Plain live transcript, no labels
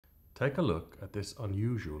Take a look at this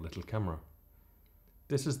unusual little camera.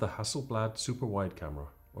 This is the Hasselblad Super Wide Camera,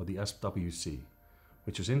 or the SWC,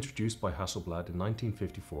 which was introduced by Hasselblad in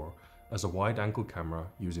 1954 as a wide-angle camera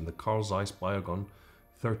using the Carl Zeiss Biogun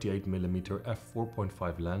 38mm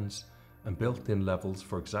f4.5 lens and built-in levels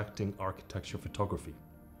for exacting architecture photography.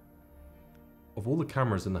 Of all the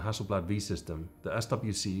cameras in the Hasselblad V system, the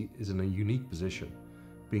SWC is in a unique position,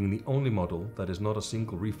 being the only model that is not a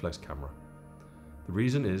single reflex camera. The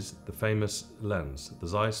reason is the famous lens, the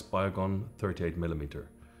Zeiss Biogun 38mm.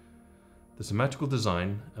 The symmetrical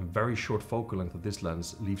design and very short focal length of this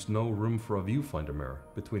lens leaves no room for a viewfinder mirror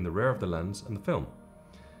between the rear of the lens and the film.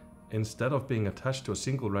 Instead of being attached to a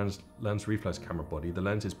single lens reflex camera body, the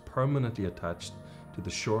lens is permanently attached to the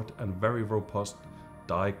short and very robust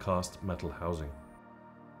die-cast metal housing.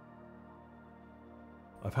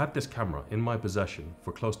 I've had this camera in my possession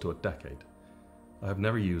for close to a decade. I have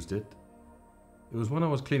never used it. It was when I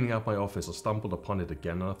was cleaning out my office I stumbled upon it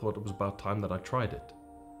again and I thought it was about time that I tried it.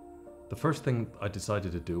 The first thing I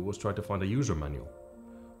decided to do was try to find a user manual.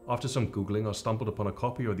 After some googling, I stumbled upon a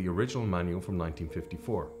copy of the original manual from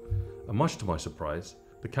 1954. And much to my surprise,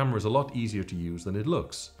 the camera is a lot easier to use than it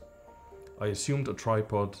looks. I assumed a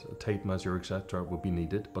tripod, a tape measure, etc. would be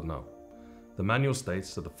needed, but no. The manual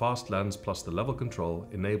states that the fast lens plus the level control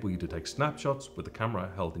enable you to take snapshots with the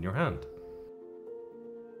camera held in your hand.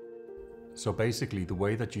 So basically the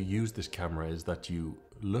way that you use this camera is that you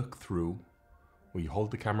look through, or you hold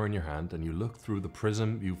the camera in your hand and you look through the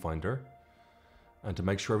prism viewfinder, and to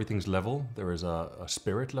make sure everything's level, there is a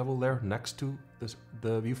spirit level there next to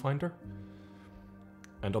the viewfinder.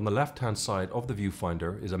 And on the left hand side of the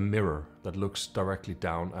viewfinder is a mirror that looks directly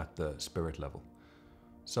down at the spirit level.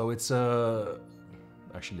 So it's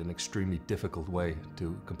actually an extremely difficult way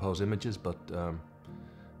to compose images, but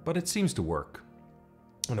it seems to work.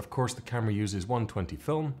 And of course the camera uses 120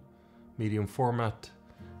 film, medium format,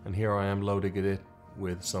 and here I am loading it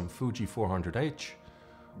with some Fuji 400H,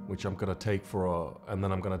 which I'm going to take and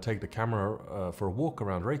then I'm going to take the camera for a walk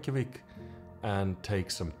around Reykjavik and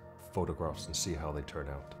take some photographs and see how they turn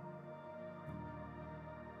out.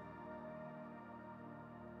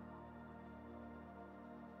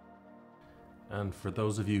 And for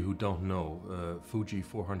those of you who don't know, Fuji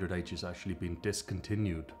 400H has actually been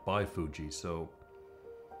discontinued by Fuji, so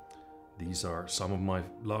these are some of my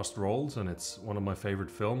last rolls and it's one of my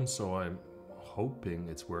favorite films, so I'm hoping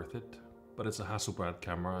it's worth it. But it's a Hasselblad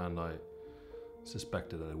camera and I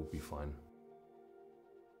suspected that it would be fine.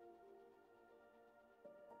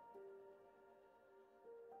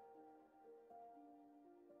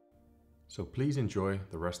 So please enjoy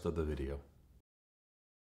the rest of the video.